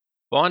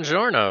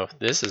Buongiorno,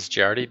 this is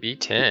Jardy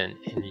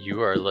B10, and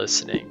you are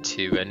listening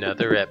to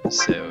another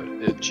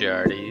episode of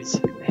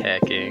Jardy's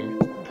Hacking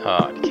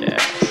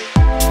Podcast.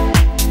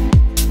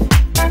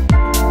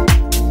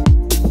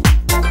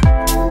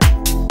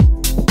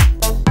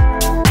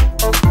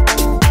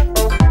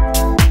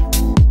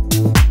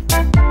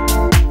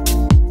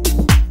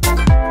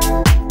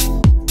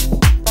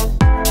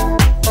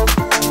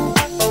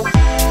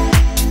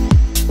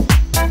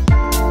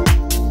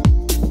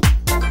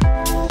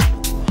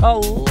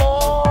 Hello,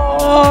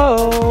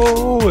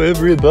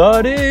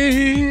 everybody,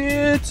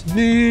 it's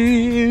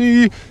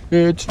me,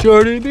 it's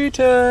Jardy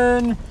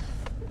B10,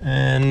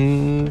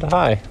 and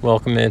hi,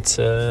 welcome, it's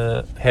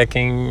a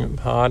Hacking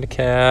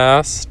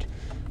Podcast.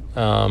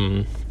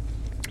 I'm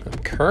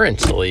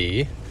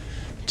currently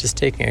just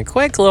taking a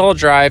quick little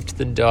drive to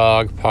the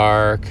dog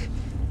park.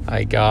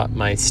 I got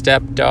my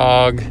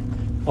stepdog,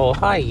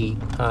 hi,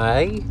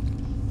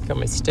 got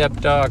my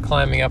stepdog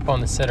climbing up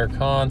on the center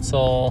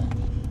console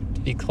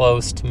to be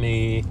close to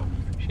me.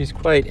 She's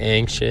quite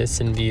anxious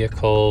in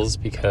vehicles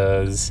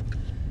because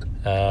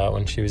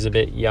when she was a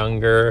bit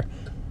younger,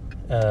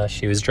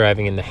 she was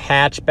driving in the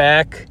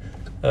hatchback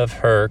of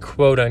her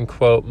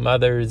quote-unquote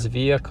mother's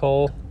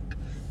vehicle,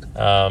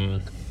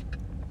 and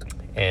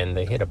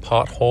they hit a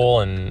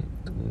pothole and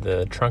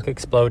the trunk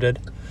exploded.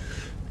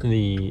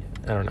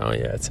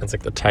 It sounds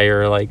like the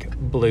tire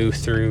blew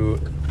through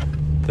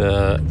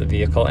the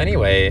vehicle.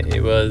 Anyway,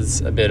 it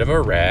was a bit of a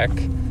wreck,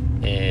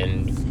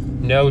 and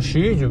now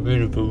she's a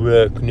bit of a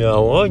wreck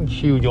now, aren't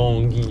you,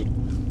 dongy?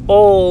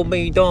 Oh,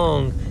 my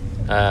dong.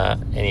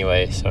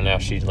 Anyway, so now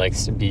she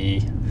likes to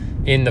be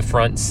in the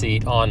front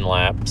seat on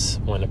laps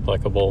when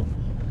applicable.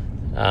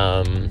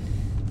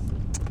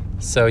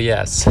 So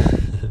yes,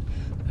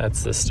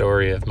 that's the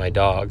story of my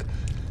dog.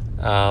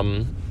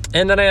 And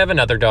then I have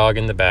another dog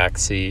in the back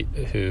seat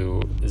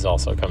who is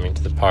also coming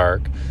to the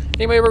park.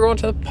 Anyway, we're going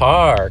to the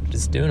park,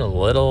 just doing a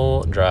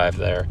little drive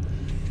there.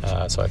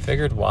 So I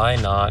figured why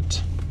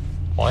not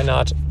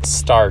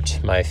start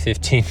my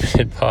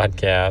 15-minute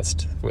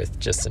podcast with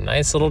just a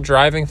nice little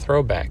driving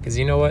throwback? Because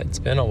you know what? It's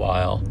been a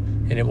while,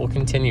 and it will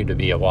continue to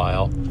be a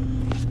while.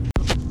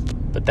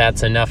 But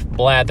that's enough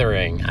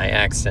blathering. I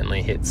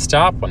accidentally hit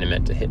stop when I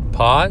meant to hit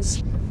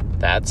pause.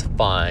 That's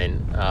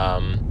fine.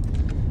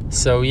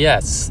 So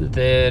yes,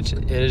 it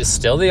is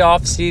still the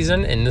off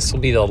season, and this will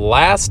be the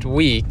last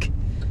week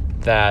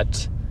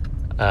that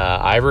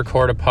I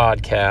record a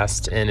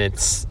podcast, and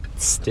it's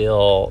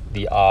still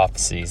the off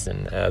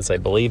season, as I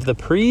believe the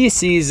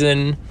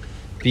preseason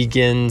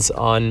begins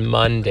on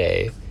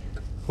Monday,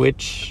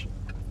 which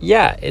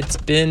it's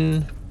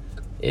been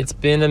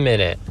a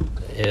minute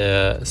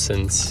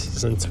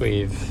since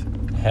we've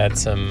had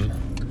some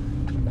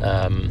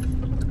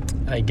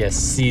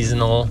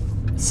seasonal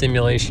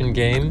simulation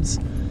games.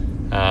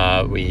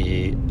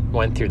 We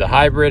went through the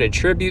hybrid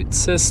attribute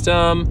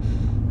system,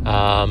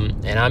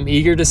 and I'm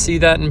eager to see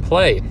that in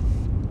play.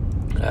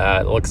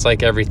 It looks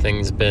like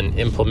everything's been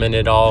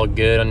implemented all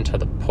good into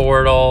the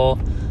portal.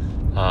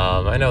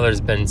 I know there's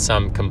been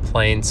some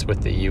complaints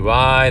with the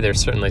UI.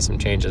 There's certainly some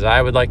changes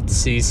I would like to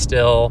see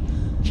still.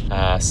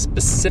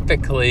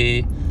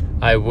 Specifically,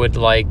 I would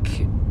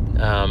like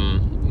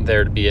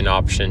there to be an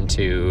option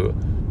to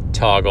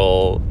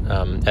toggle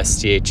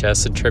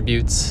SDHS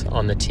attributes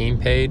on the team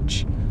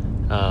page.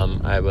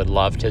 I would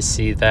love to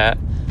see that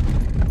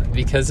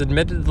because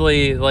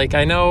admittedly,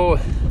 I know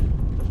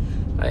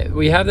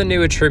we have the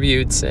new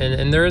attributes,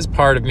 and there is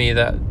part of me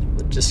that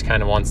just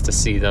kind of wants to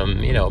see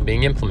them,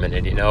 being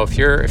implemented. If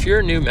you're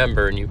a new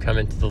member and you come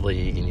into the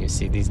league and you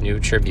see these new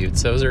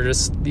attributes, those are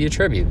just the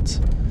attributes,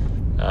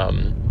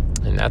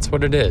 and that's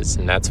what it is,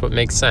 and that's what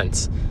makes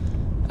sense.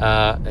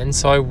 And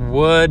so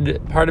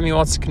part of me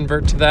wants to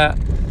convert to that,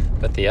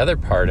 but the other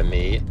part of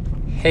me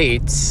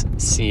hates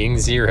seeing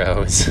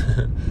zeros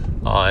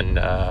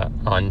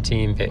on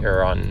team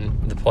or on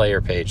the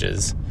player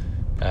pages.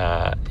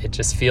 It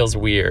just feels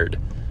weird.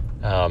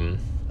 And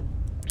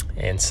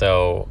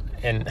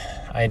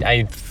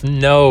I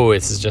know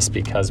this is just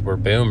because we're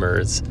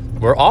boomers.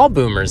 We're all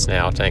boomers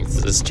now, thanks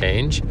to this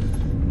change.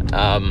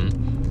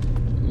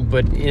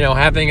 But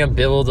having a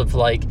build of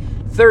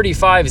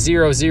 35,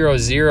 0, 0,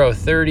 0,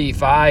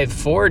 35,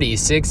 40,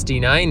 60,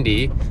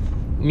 90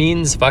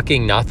 means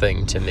fucking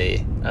nothing to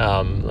me.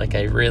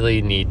 I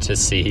really need to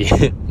see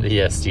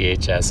the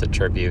SDHS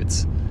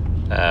attributes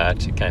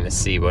to kind of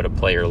see what a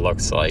player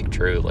looks like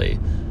truly.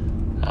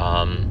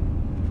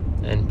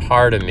 And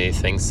part of me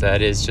thinks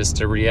that is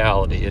just a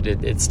reality.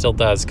 It still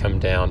does come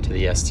down to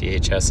the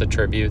SDHS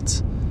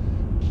attributes.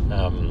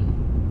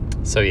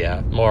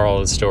 Moral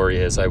of the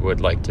story is I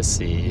would like to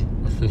see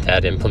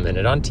that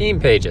implemented on team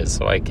pages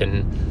so I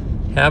can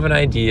have an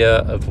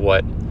idea of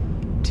what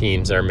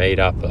teams are made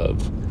up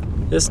of.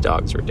 This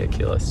dog's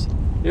ridiculous.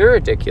 You're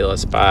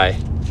ridiculous, bye.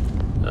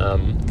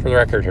 For the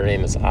record, her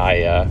name is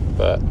Aya,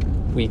 but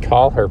we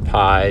call her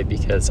Pie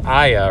because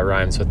Aya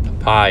rhymes with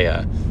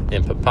papaya,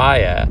 and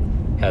papaya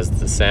has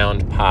the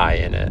sound pie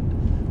in it.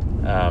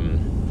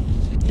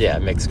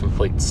 It makes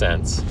complete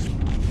sense.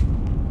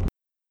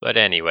 But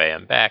anyway,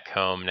 I'm back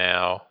home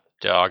now.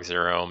 Dogs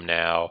are home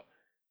now.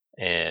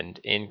 And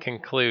in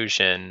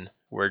conclusion,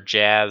 we're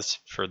jazzed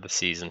for the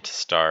season to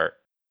start.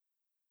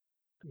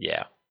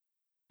 Yeah.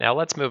 Now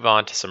let's move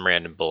on to some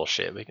random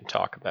bullshit we can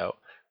talk about.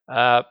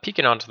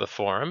 Peeking onto the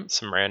forum,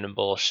 some random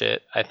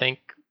bullshit I think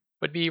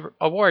would be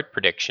award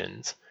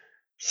predictions.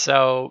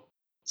 So,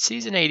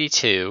 season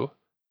 82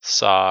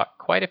 saw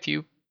quite a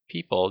few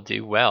people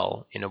do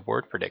well in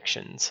award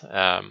predictions.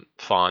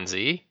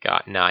 Fonzie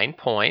got 9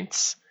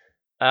 points,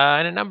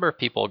 and a number of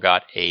people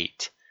got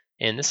 8.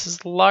 And this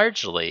is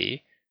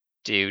largely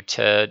due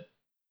to,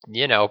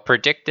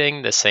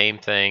 predicting the same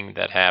thing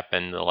that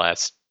happened the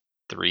last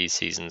 3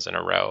 seasons in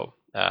a row.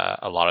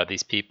 A lot of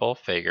these people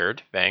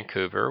figured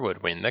Vancouver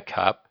would win the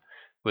cup,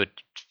 would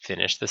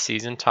finish the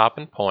season top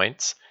in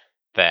points,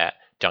 that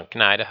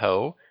Duncan,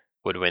 Idaho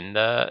would win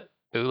the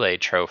Boulay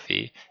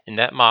Trophy, and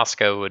that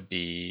Moscow would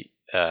be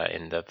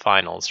in the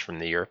finals from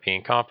the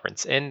European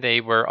Conference. And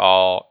they were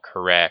all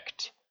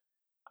correct.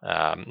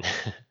 And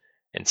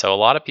so a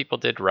lot of people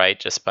did right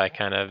just by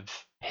kind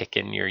of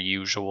picking your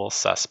usual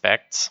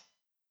suspects.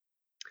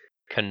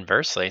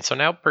 Conversely, so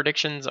now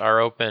predictions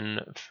are open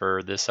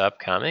for this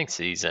upcoming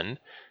season,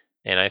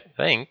 and I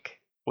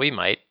think we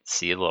might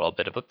see a little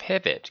bit of a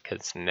pivot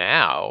because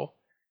now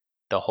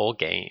the whole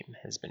game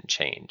has been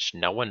changed.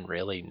 No one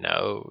really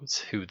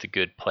knows who the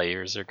good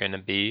players are going to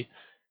be.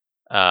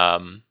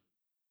 And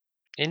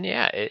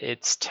yeah,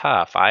 it's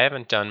tough. I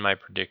haven't done my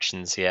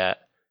predictions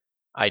yet.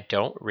 I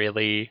don't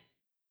really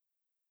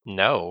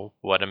know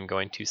what I'm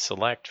going to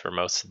select for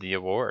most of the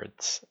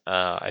awards.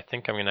 I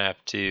think I'm going to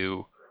have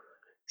to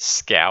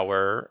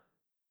scour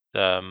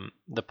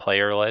the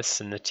player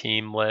lists and the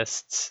team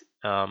lists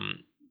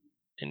and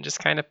just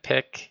kind of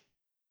pick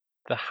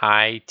the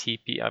high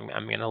TP.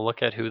 I'm going to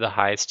look at who the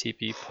highest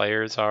TP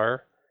players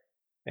are,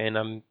 and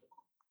I'm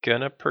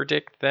going to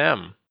predict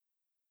them.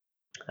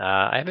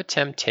 I have a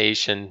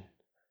temptation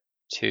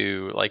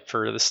to, like,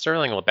 for the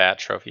Sterling Labatt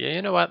Trophy,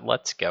 you know what?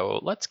 Let's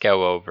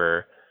go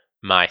over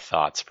my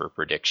thoughts for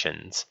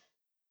predictions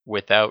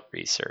without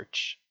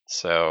research.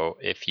 So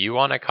if you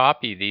want to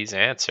copy these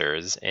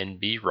answers and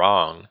be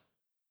wrong,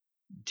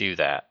 do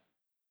that.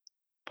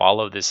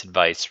 Follow this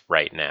advice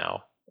right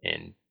now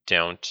and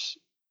don't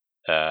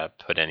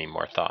put any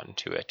more thought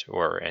into it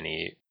or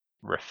any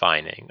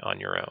refining on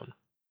your own.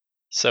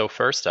 So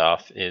first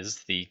off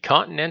is the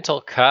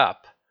Continental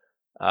Cup,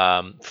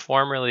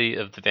 formerly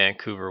of the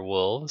Vancouver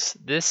Wolves.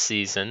 This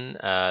season,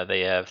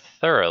 they have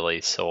thoroughly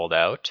sold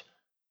out,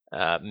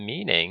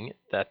 meaning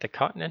that the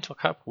Continental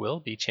Cup will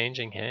be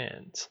changing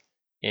hands.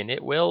 And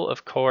it will,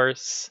 of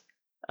course,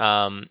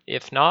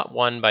 if not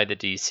won by the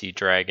DC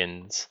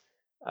Dragons,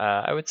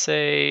 I would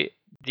say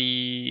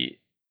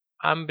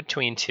I'm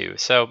between two.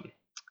 So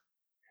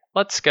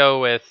let's go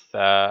with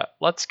the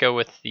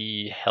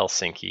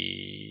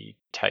Helsinki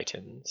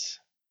Titans.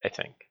 I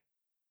think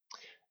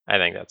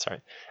that's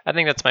right. I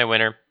think that's my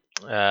winner.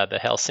 The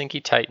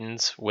Helsinki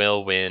Titans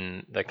will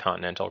win the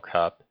Continental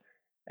Cup,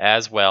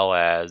 as well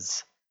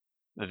as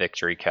the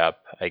Victory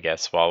Cup, I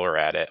guess, while we're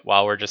at it.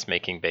 While we're just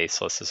making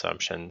baseless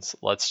assumptions,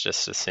 let's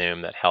just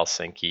assume that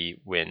Helsinki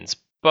wins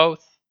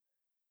both.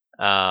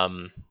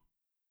 I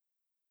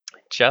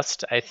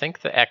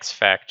think the X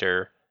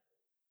factor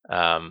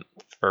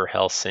for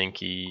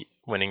Helsinki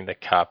winning the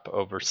cup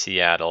over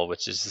Seattle,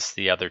 which is just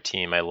the other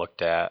team I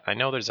looked at. I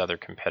know there's other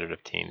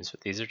competitive teams, but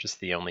these are just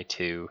the only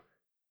two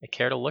I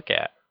care to look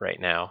at right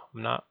now.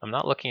 I'm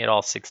not looking at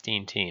all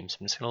 16 teams.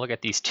 I'm just going to look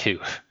at these two.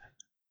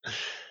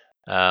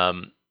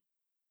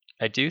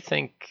 I do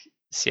think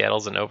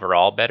Seattle's an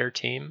overall better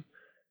team,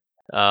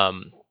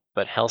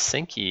 but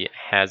Helsinki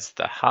has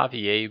the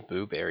Javier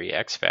Blueberry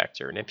X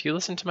factor. And if you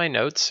listen to my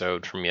notes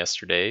from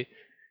yesterday,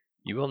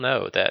 you will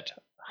know that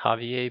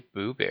Javier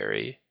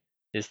Blueberry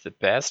is the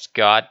best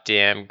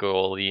goddamn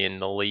goalie in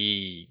the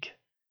league,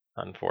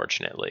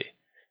 unfortunately.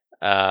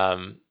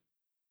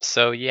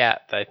 So yeah,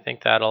 I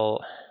think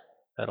that'll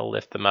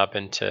lift them up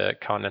into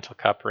Continental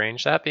Cup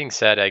range. That being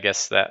said, I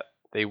guess that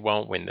they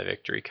won't win the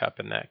Victory Cup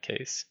in that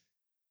case,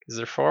 because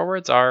their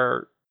forwards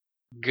are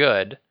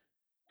good.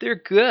 They're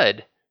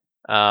good.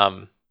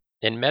 And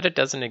meta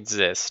doesn't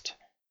exist.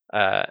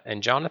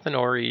 And Jonathan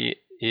Orey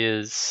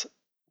is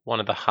one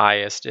of the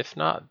highest, if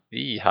not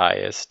the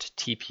highest,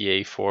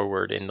 TPA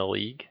forward in the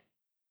league.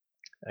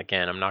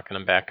 Again, I'm not going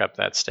to back up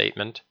that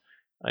statement.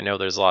 I know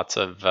there's lots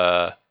of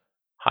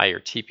higher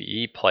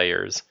TPE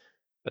players,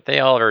 but they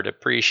all are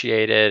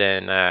depreciated,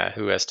 and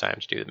who has time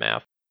to do the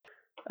math?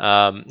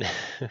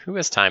 Who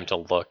has time to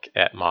look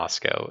at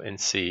Moscow and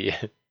see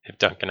if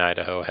Duncan,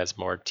 Idaho has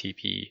more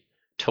TP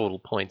total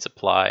points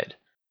applied?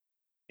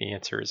 The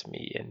answer is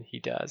me, and he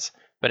does.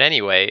 But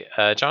anyway,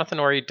 Jonathan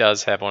Orey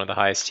does have one of the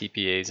highest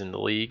TPAs in the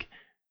league,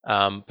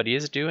 but he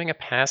is doing a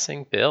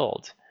passing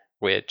build,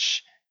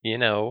 which,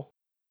 in the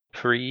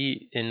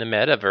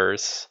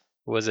metaverse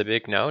was a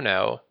big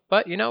no-no.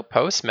 But,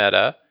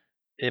 post-meta,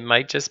 it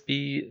might just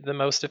be the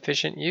most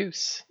efficient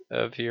use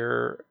of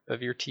your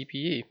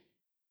TPE.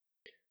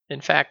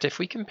 In fact, if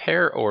we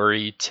compare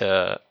Orey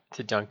to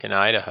Duncan,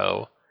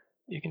 Idaho,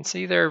 you can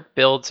see their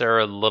builds are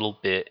a little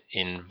bit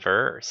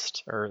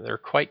inversed, or they're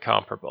quite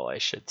comparable, I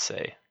should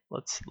say.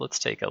 Let's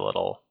take a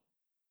little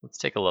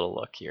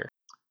look here.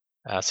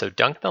 So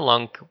Dunk the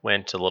Lunk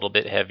went a little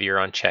bit heavier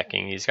on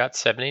checking. He's got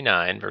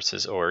 79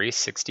 versus Ori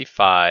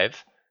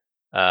 65.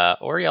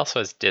 Ori also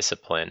has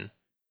discipline.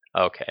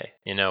 Okay,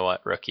 you know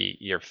what, rookie,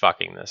 you're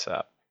fucking this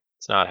up.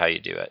 It's not how you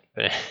do it.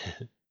 But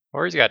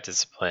Ori's got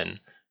discipline.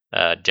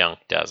 Dunk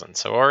doesn't.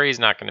 So Ori's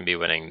not going to be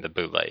winning the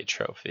Boule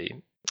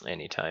trophy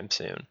anytime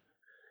soon.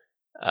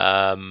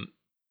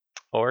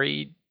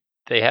 Ori,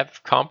 they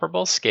have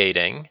comparable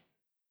skating.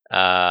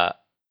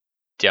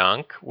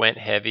 Dunk went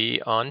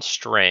heavy on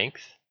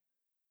strength.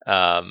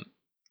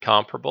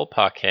 Comparable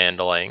puck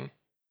handling.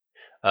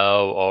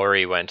 Oh,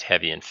 Ori went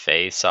heavy in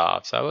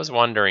face-offs. I was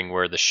wondering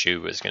where the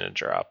shoe was going to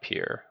drop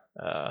here.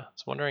 I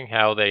was wondering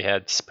how they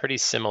had pretty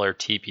similar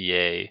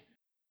TPA,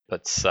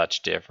 but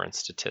such different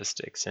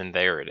statistics. And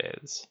there it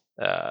is.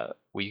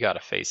 We got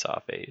a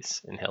face-off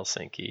ace in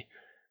Helsinki.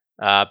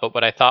 But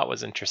what I thought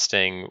was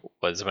interesting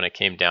was when it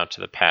came down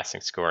to the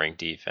passing, scoring,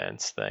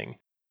 defense thing.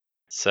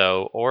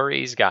 So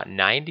Ori's got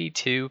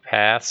 92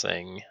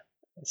 passing,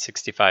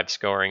 65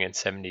 scoring, and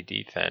 70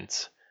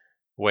 defense,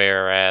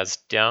 whereas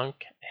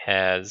Dunk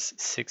has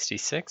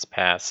 66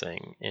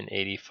 passing and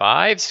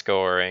 85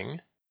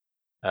 scoring,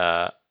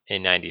 and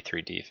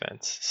 93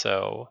 defense.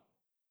 So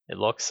it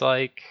looks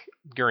like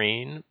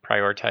Green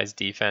prioritized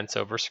defense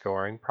over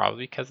scoring,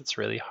 probably because it's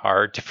really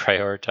hard to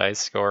prioritize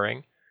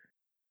scoring.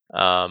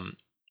 So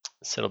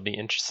it'll be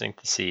interesting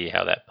to see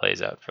how that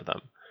plays out for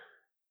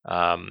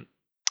them.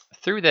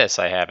 Through this,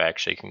 I have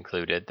actually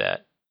concluded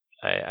that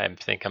I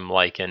think I'm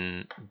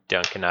liking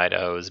Duncan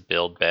Idaho's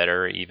build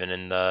better, even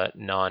in the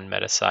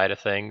non-meta side of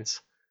things.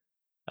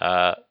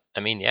 I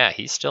mean, yeah,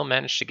 he still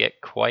managed to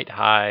get quite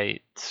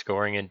high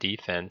scoring and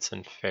defense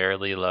and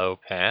fairly low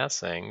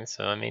passing.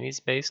 So I mean, he's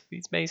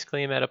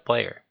basically a meta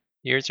player.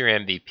 Here's your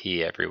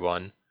MVP,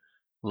 everyone.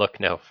 Look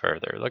no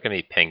further. Look at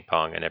me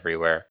ping-ponging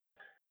everywhere.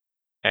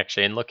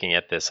 Actually, in looking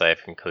at this, I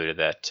have concluded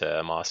that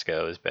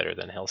Moscow is better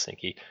than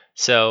Helsinki.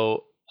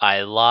 So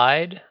I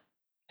lied.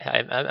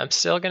 I'm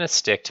still going to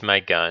stick to my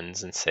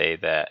guns and say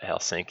that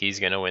Helsinki's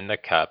going to win the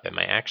cup. Am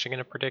I actually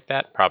going to predict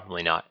that?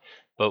 Probably not.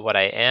 But what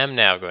I am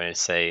now going to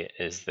say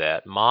is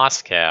that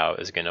Moscow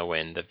is going to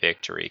win the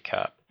Victory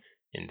Cup.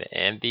 And the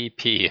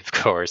MVP, of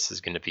course,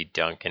 is going to be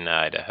Duncan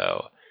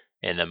Idaho.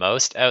 And the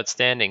most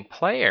outstanding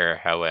player,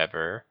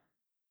 however,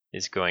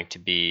 is going to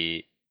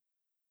be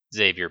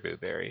Xavier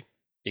Blueberry.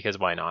 Because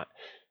why not?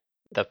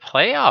 The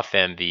playoff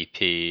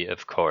MVP,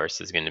 of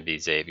course, is going to be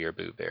Xavier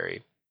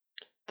Blueberry.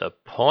 The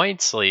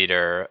points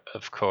leader,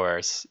 of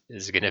course,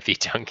 is going to be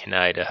Duncan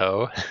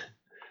Idaho.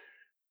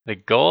 The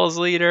goals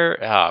leader,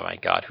 oh my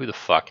god, who the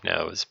fuck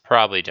knows?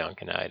 Probably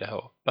Duncan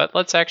Idaho. But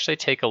let's actually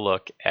take a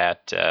look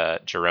at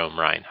Jerome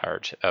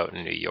Reinhardt out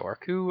in New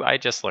York, who I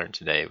just learned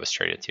today was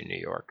traded to New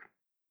York.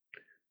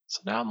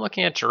 So now I'm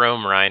looking at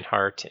Jerome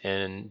Reinhardt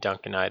and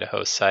Duncan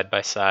Idaho side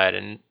by side,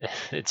 and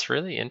it's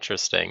really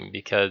interesting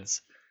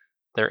because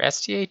their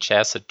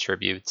SDHS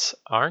attributes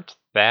aren't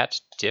that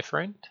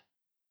different.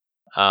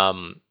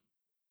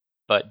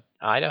 But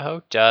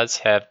Idaho does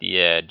have the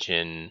edge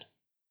in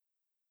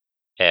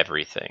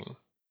everything.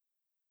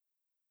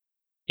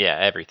 Yeah,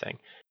 everything.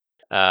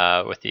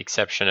 With the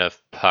exception of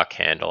puck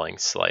handling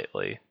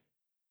slightly.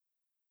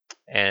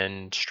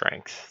 And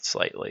strength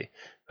slightly.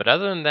 But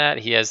other than that,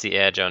 he has the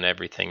edge on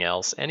everything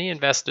else, and he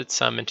invested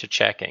some into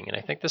checking. And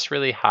I think this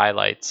really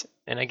highlights,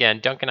 and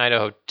again, Duncan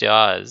Idaho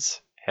does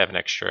have an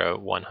extra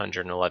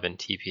 111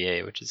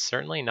 TPA, which is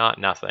certainly not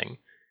nothing.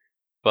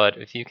 But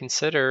if you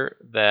consider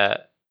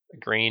that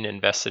Green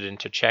invested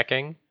into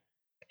checking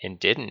and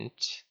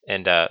didn't,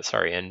 and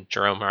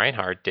Jerome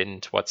Reinhardt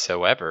didn't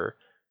whatsoever,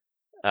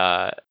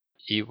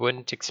 you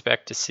wouldn't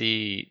expect to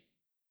see.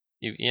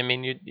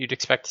 You'd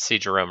expect to see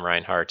Jerome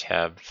Reinhardt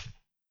have,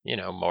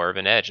 more of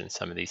an edge in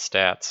some of these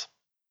stats.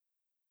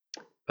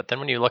 But then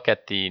when you look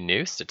at the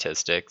new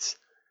statistics,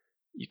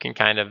 you can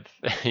kind of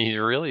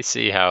you really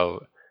see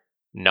how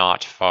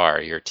not far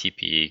your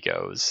TPE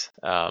goes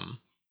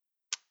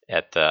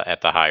at the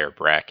higher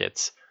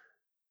brackets.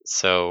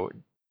 So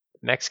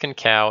Mexican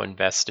Cow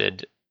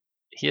invested.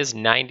 He has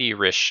 90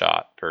 wrist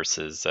shot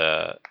versus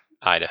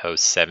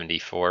Idaho's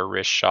 74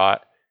 wrist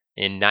shot.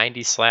 In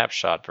 90 slap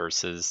shot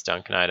versus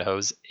Duncan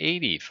Idaho's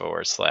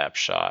 84 slap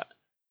shot.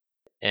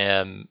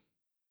 And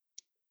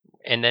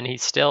then he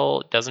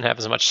still doesn't have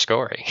as much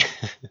scoring,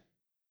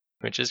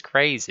 which is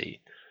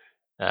crazy.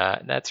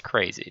 That's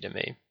crazy to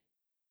me.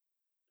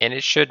 And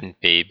it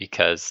shouldn't be,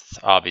 because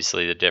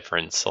obviously the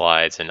difference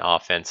lies in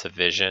offensive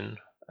vision,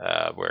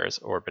 whereas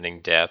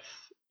Orbiting Death,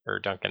 or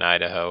Duncan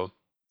Idaho,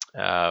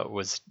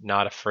 was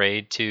not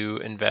afraid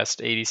to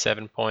invest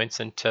 87 points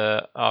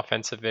into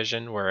offensive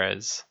vision,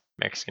 whereas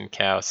Mexican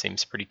Cow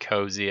seems pretty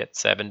cozy at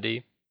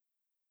 70.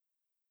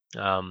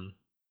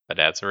 But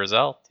as a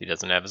result, he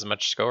doesn't have as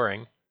much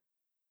scoring.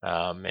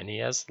 And he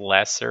has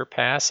lesser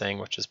passing,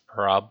 which is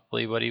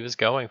probably what he was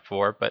going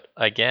for. But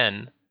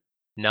again,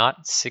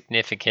 not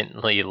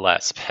significantly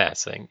less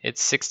passing.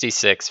 It's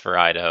 66 for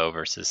Idaho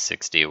versus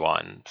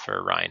 61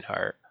 for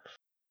Reinhardt.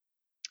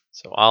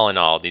 So all in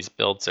all, these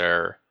builds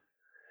are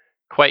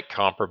quite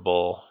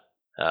comparable.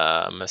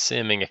 I'm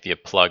assuming if you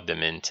plugged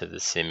them into the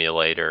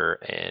simulator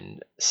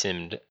and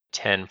simmed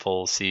 10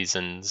 full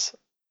seasons,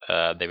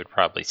 they would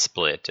probably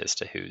split as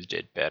to who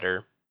did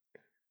better.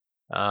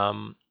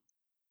 I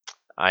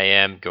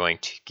am going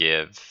to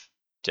give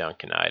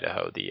Duncan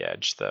Idaho the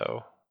edge,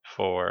 though,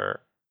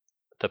 for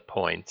the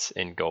points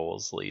and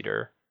goals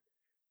leader.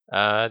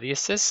 The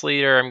assists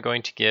leader I'm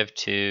going to give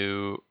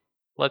to,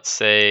 let's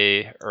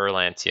say,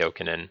 Erlance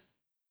Jokinen.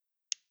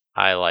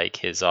 I like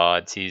his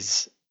odds.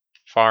 He's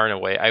far and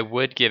away. I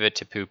would give it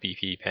to Poopy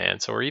Pee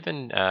Pants or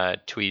even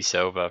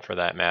Tuisova for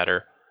that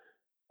matter.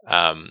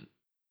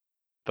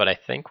 But I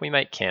think we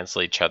might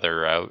cancel each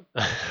other out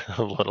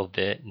a little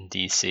bit in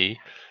DC.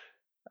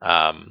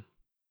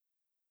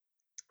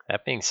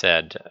 That being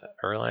said,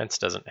 Erlance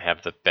doesn't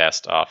have the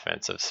best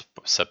offensive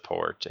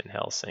support in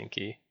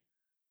Helsinki.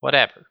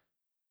 Whatever.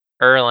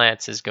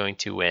 Erlance is going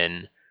to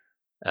win.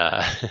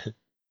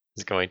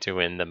 Is going to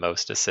win the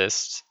most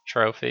assists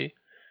trophy,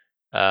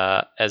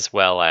 as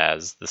well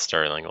as the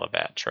Sterling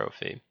Labatt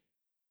trophy.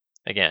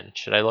 Again,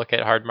 should I look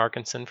at Hard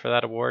Markinson for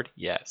that award?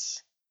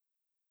 Yes,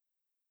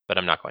 but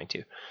I'm not going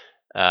to,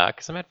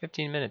 because I'm at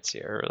 15 minutes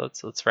here.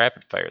 Let's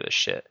rapid fire this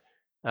shit.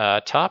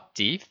 Top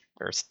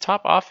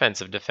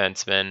offensive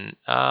defenseman.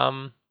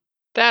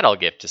 That I'll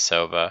give to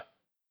Sova,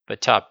 but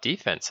top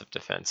defensive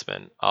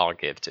defenseman I'll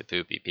give to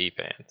Poopy Pee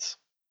Pants.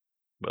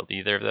 Will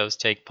either of those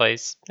take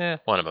place?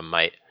 One of them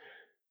might.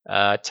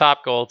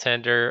 Top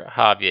goaltender,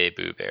 Javier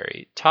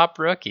Bouberry. Top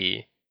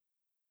rookie,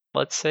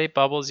 let's say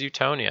Bubbles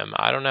Utonium.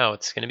 I don't know.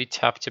 It's going to be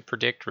tough to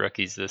predict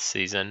rookies this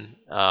season.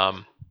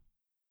 And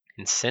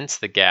since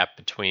the gap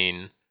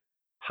between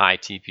high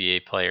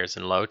TPA players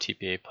and low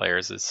TPA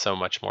players is so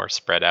much more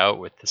spread out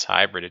with this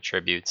hybrid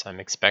attributes, I'm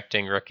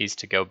expecting rookies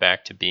to go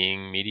back to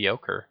being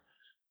mediocre.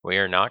 We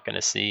are not going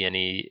to see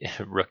any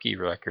rookie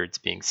records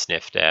being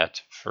sniffed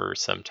at for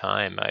some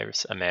time, I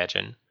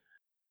imagine.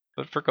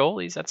 But for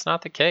goalies, that's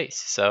not the case.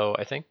 So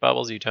I think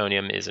Bubbles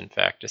Utonium is in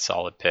fact a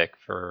solid pick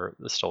for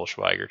the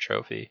Stolschweiger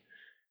Trophy.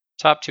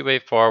 Top two-way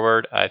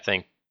forward, I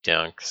think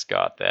Dunk's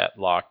got that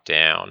locked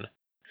down.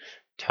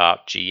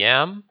 Top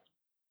GM,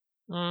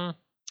 I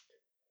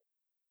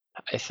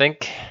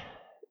think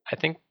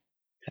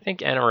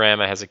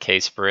Anorama has a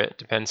case for it.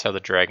 Depends how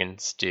the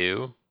Dragons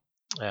do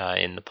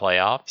in the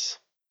playoffs,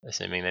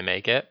 assuming they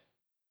make it.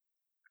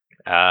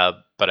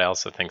 But I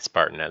also think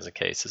Spartan has a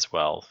case as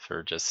well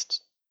for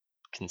just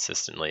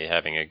consistently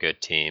having a good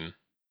team,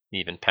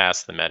 even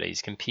past the meta.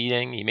 He's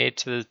competing. He made it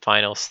to the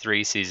finals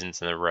 3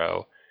 seasons in a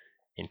row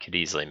and could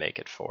easily make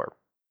it 4.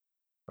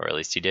 Or at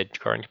least he did,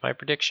 according to my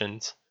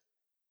predictions.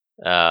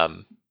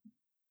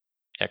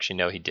 Actually,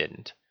 no, he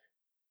didn't.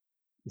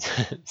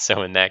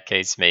 So in that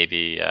case,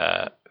 maybe,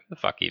 the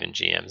fuck even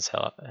GM's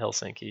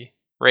Helsinki?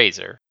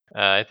 Razor.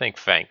 I think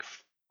Funk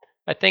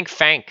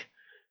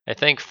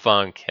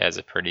has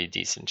a pretty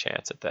decent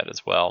chance at that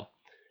as well.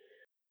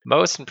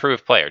 Most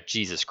improved player,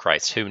 Jesus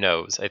Christ, who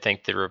knows? I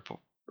think the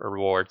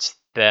rewards.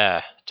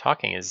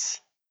 Talking is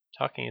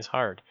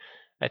hard.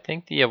 I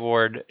think the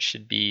award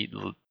should be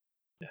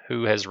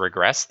who has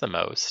regressed the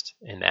most,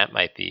 and that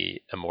might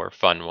be a more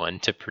fun one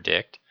to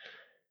predict.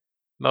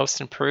 Most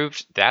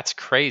improved, that's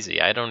crazy.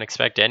 I don't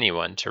expect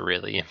anyone to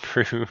really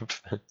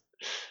improve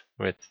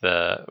with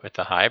the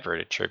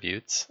hybrid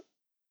attributes.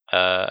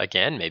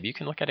 Again, maybe you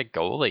can look at a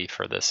goalie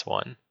for this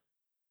one.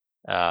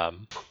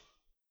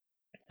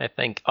 I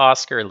think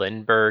Oscar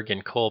Lindbergh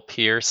and Cole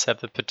Pierce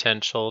have the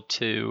potential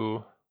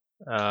to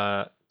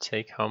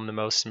take home the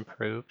most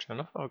improved. I don't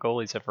know if a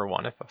goalie's ever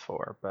won it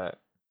before, but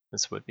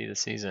this would be the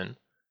season.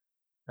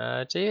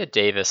 David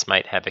Davis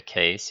might have a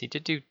case. He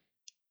did do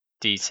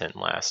decent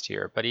last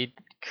year, but he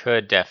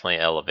could definitely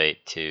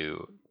elevate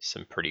to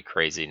some pretty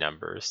crazy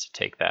numbers to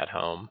take that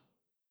home.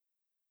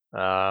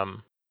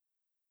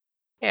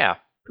 Yeah,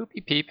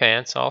 Poopy Pee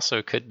Pants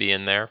also could be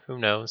in there. Who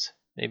knows?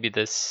 Maybe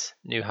this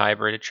new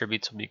hybrid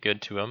attributes will be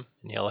good to him,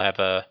 and he'll have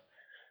a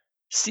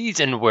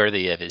season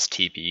worthy of his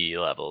TPE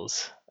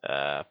levels.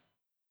 But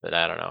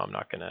I don't know. I'm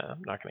not gonna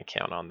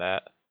count on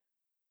that.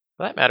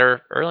 For that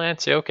matter,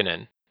 Erlance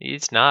Jokinen,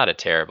 he's not a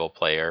terrible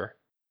player,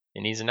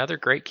 and he's another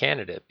great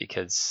candidate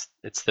because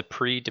it's the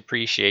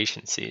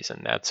pre-depreciation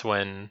season. That's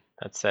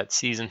that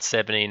season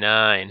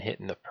 79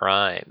 hitting the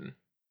prime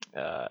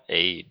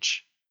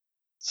age.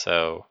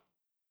 So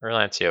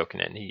Erlance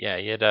Jokinen, he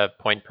had a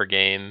point per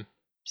game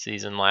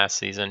season last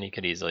season. He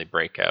could easily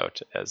break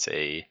out as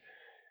a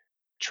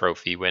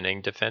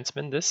trophy-winning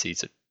defenseman this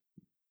season.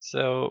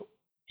 So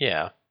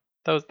yeah,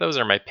 those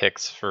are my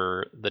picks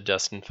for the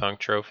Dustin Funk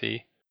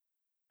Trophy,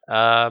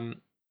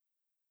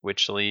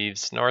 which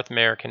leaves North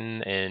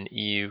American and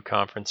EU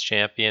Conference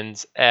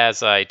champions.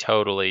 As I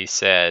totally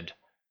said,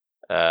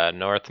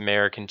 North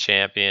American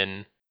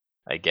champion,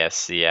 I guess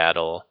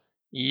Seattle.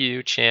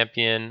 EU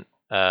champion,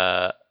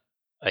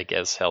 I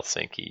guess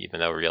Helsinki, even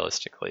though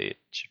realistically it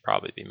should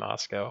probably be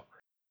Moscow.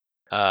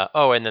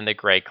 And then the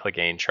Greg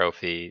Clegane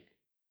Trophy.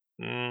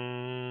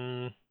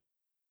 I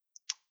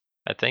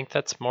think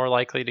that's more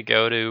likely to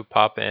go to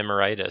Papa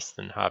Emeritus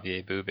than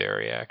Javier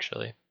Bouberry,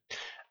 actually.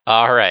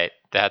 All right,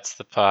 that's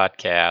the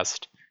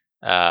podcast.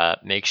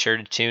 Make sure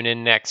to tune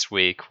in next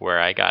week where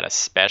I got a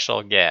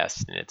special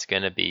guest, and it's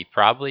going to be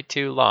probably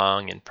too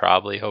long and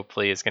probably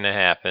hopefully is going to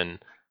happen.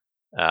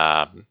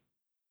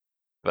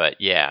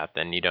 But yeah,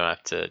 then you don't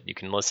have to, you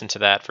can listen to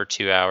that for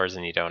 2 hours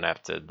and you don't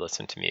have to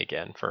listen to me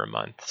again for a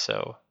month.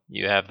 So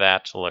you have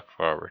that to look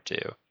forward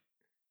to.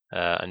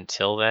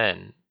 Until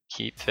then,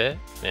 keep fit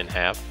and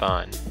have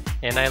fun.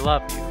 And I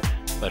love you,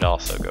 but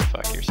also go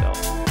fuck yourself.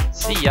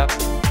 See ya.